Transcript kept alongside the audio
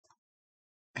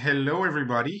Hello,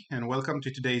 everybody, and welcome to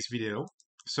today's video.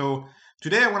 So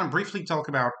today I want to briefly talk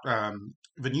about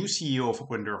the new CEO of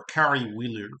Opendoor, Carrie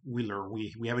Wheeler.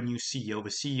 We have a new CEO, the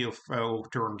CEO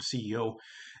turned CEO,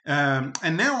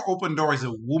 and now Opendoor is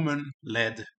a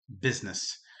woman-led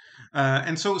business,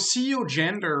 and so CEO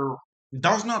gender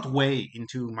does not weigh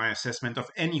into my assessment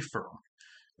of any firm.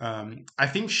 I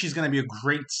think she's going to be a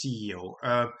great CEO.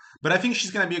 But I think she's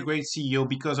going to be a great CEO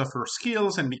because of her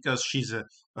skills and because she's a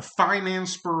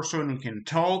finance person who can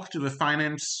talk to the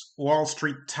finance Wall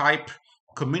Street type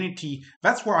community.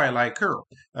 That's why I like her.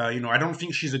 I don't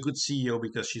think she's a good CEO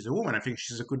because she's a woman. I think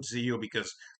she's a good CEO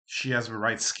because she has the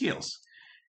right skills.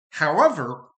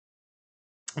 However,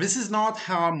 this is not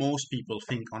how most people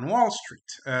think on Wall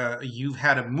Street. You've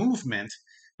had a movement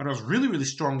that was really, really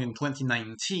strong in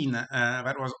 2019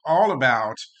 that was all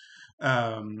about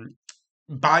um,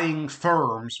 buying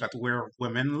firms that were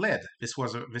women led. This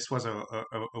was a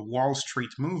Wall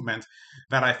Street movement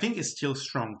that I think is still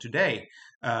strong today.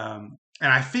 And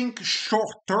I think short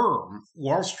term,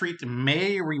 Wall Street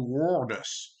may reward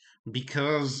us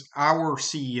because our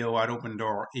CEO at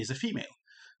Opendoor is a female.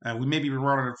 We may be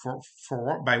rewarded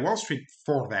by Wall Street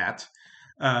for that.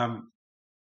 Um,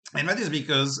 and that is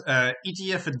because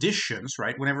ETF additions,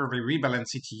 right? Whenever we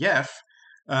rebalance ETF,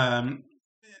 um,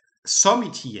 some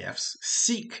ETFs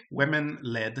seek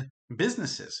women-led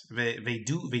businesses. They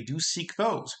do seek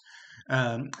those.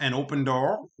 And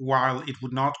Opendoor, while it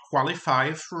would not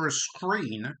qualify for a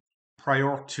screen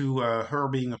prior to her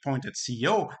being appointed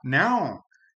CEO, now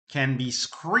can be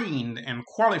screened and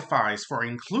qualifies for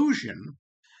inclusion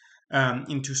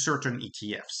into certain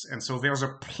ETFs. And so there's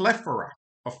a plethora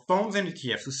of funds and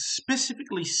ETFs who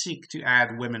specifically seek to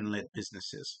add women-led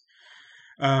businesses.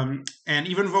 And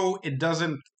even though it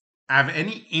doesn't have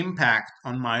any impact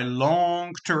on my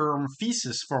long-term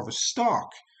thesis for the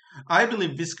stock, I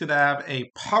believe this could have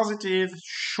a positive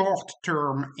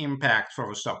short-term impact for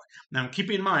the stock. Now,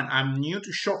 keep in mind, I'm new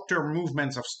to short-term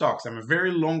movements of stocks. I'm a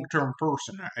very long-term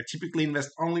person. I typically invest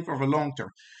only for the long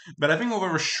term. But I think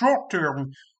over the short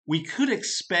term, we could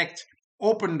expect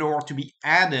Opendoor to be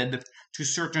added to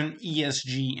certain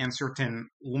ESG and certain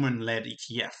woman-led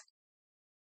ETF.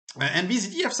 And these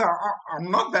ETFs are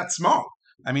not that small.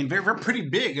 I mean, they're pretty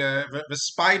big. The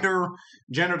Spider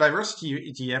Gender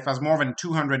Diversity ETF has more than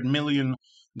 $200 million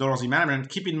in management.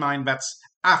 Keep in mind that's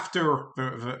after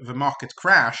the market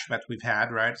crash that we've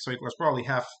had, right? So it was probably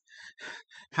half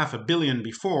a billion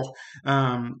before.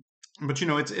 But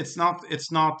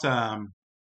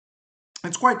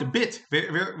it's quite a bit.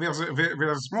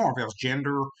 There's more. There's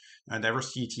gender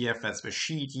diversity ETF. That's the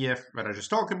SHE ETF that I just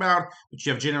talked about. But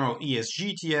you have general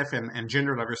ESG ETF, and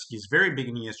gender diversity is very big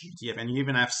in ESG ETF. And you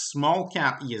even have small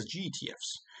cap ESG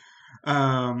ETFs.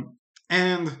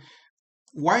 And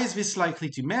why is this likely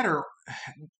to matter?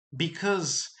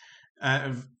 Because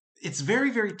it's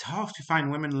very, very tough to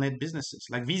find women-led businesses.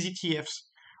 Like these ETFs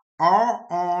are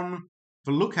on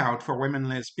the lookout for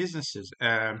women-led businesses.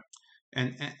 And,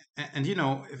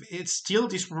 it's still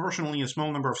disproportionately a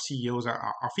small number of CEOs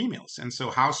are females. And so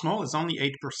how small is only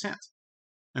 8%.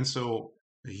 And so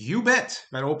you bet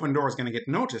that Opendoor is going to get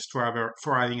noticed for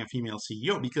having a female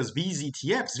CEO because these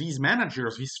ETFs, these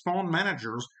managers, these fund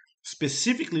managers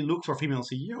specifically look for female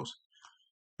CEOs.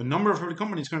 The number of public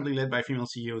companies currently led by female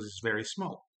CEOs is very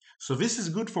small. So this is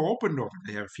good for Opendoor that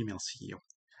they have a female CEO.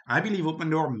 I believe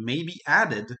Opendoor may be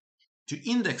added to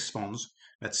index funds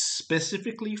that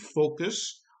specifically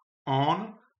focus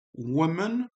on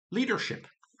women leadership.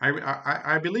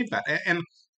 I believe that. And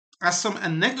as some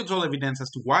anecdotal evidence as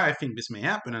to why I think this may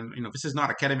happen, and this is not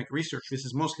academic research, this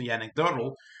is mostly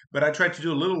anecdotal, but I tried to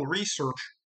do a little research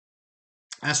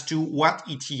as to what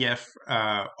ETF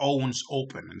owns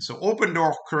Open. And so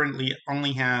Opendoor currently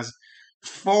only has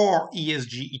 4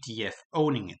 ESG ETF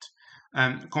owning it.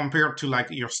 Compared to like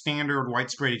your standard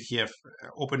widespread ETF,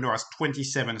 Opendoor has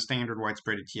 27 standard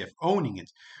widespread ETF owning it,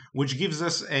 which gives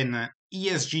us an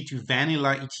ESG to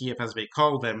vanilla ETF, as they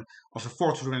call them, of a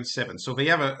 4 to 27. So they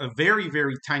have a very,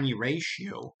 very tiny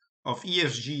ratio of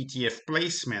ESG ETF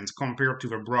placements compared to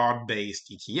the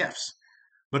broad-based ETFs.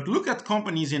 But look at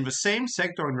companies in the same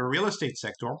sector, in the real estate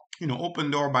sector.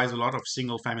 Opendoor buys a lot of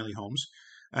single-family homes.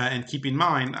 And keep in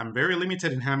mind, I'm very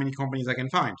limited in how many companies I can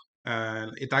find.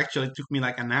 It actually took me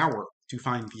like an hour to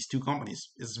find these 2 companies.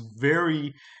 They're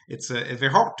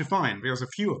hard to find. There's a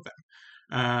few of them,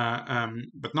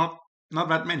 but not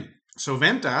that many. So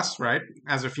Ventas, right,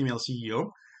 as a female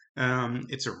CEO,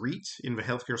 it's a REIT in the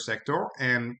healthcare sector,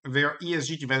 and their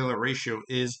ESG to vanilla ratio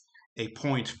is a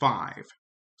 0.5.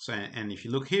 So, and if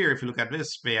you look at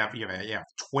this, they have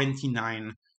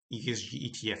 29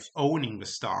 ESG ETFs owning the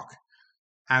stock.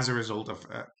 as a result of,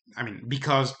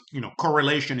 because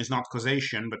correlation is not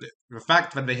causation, but the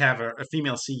fact that they have a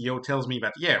female CEO tells me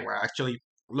that yeah, well, actually,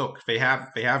 look, they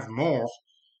have more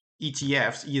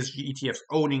ETFs, ESG ETFs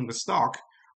owning the stock,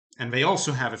 and they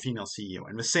also have a female CEO.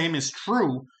 And the same is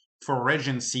true for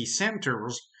Regency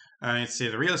Centers. It's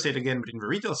the real estate again, but in the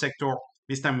retail sector,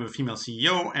 this time with a female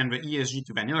CEO, and the ESG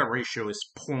to vanilla ratio is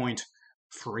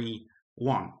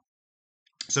 0.31.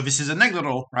 So this is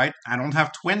anecdotal, right? I don't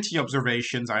have 20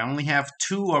 observations. I only have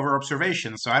 2 other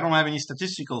observations. So I don't have any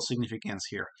statistical significance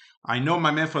here. I know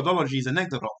my methodology is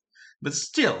anecdotal, but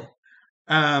still,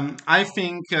 I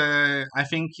think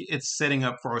it's setting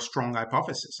up for a strong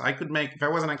hypothesis. I could make, if I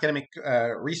was an academic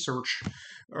research,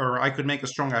 or I could make a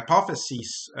strong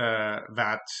hypothesis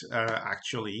that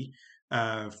actually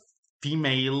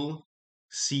female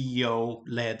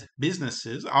CEO-led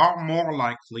businesses are more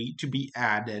likely to be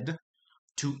added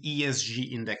to ESG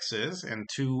indexes and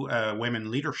to women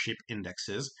leadership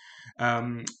indexes.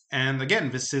 And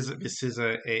again, this is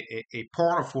a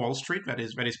part of Wall Street that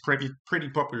is pretty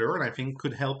popular, and I think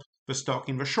could help the stock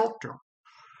in the short term.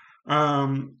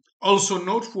 Also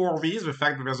noteworthy is the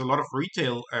fact that there's a lot of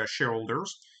retail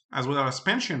shareholders as well as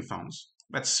pension funds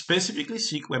that specifically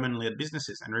seek women-led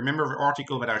businesses. And remember the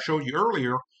article that I showed you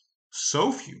earlier,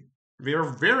 so few. They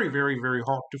are very, very, very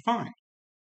hard to find.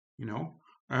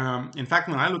 In fact,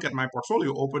 when I look at my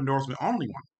portfolio, Opendoor is the only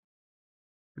one,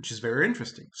 which is very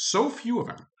interesting. So few of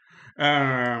them.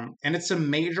 And it's a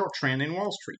major trend in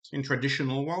Wall Street, in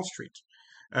traditional Wall Street.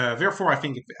 Therefore, I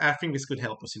think this could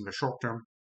help us in the short term.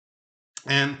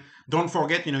 And don't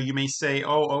forget, you may say,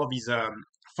 oh, all of these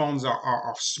funds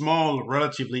are small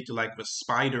relatively to like the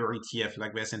Spider ETF,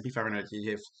 like the S&P 500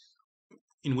 ETF,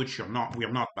 in which we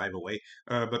are not, by the way,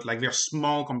 but like they're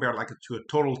small compared like to a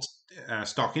total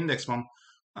stock index fund.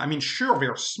 I mean, sure,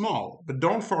 they're small, but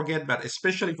don't forget that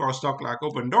especially for a stock like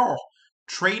Opendoor,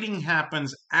 trading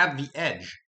happens at the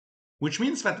edge, which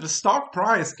means that the stock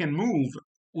price can move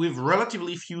with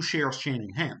relatively few shares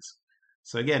changing hands.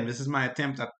 So again, this is my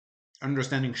attempt at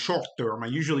understanding short term. I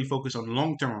usually focus on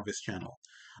long term of this channel.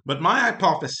 But my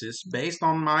hypothesis, based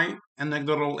on my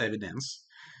anecdotal evidence,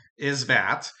 is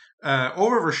that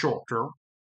over the short term,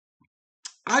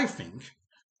 I think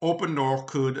Opendoor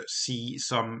could see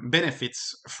some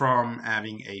benefits from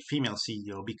having a female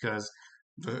CEO because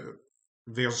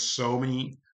there's so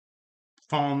many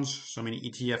funds, so many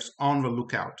ETFs on the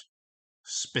lookout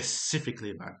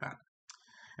specifically about that.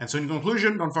 And so in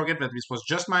conclusion, don't forget that this was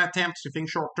just my attempt to think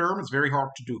short term. It's very hard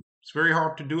to do. It's very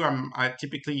hard to do. I'm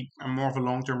more of a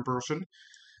long-term person,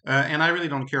 and I really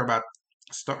don't care about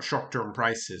short-term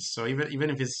prices. So even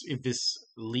if this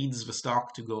leads the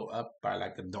stock to go up by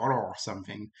like $1 or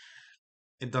something,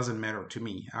 it doesn't matter to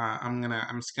me.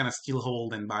 I'm just gonna still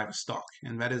hold and buy the stock,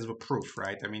 and that is the proof,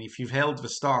 right? I mean, if you've held the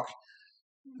stock,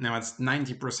 now it's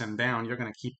 90% down, you're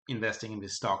gonna keep investing in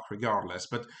this stock regardless.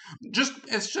 But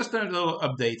it's just a little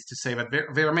update to say that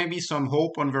there may be some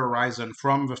hope on the horizon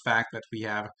from the fact that we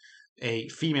have a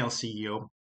female CEO.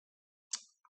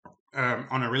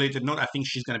 On a related note, I think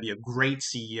she's going to be a great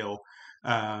CEO.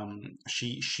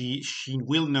 She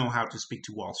will know how to speak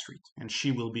to Wall Street, and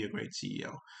she will be a great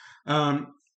CEO.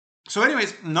 So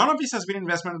anyways, none of this has been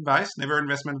investment advice, never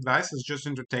investment advice. It's just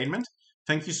entertainment.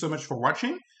 Thank you so much for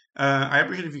watching. I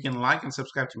appreciate if you can like and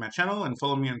subscribe to my channel and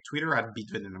follow me on Twitter at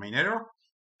 @BeatTheDenominator.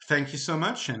 Thank you so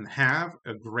much and have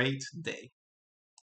a great day.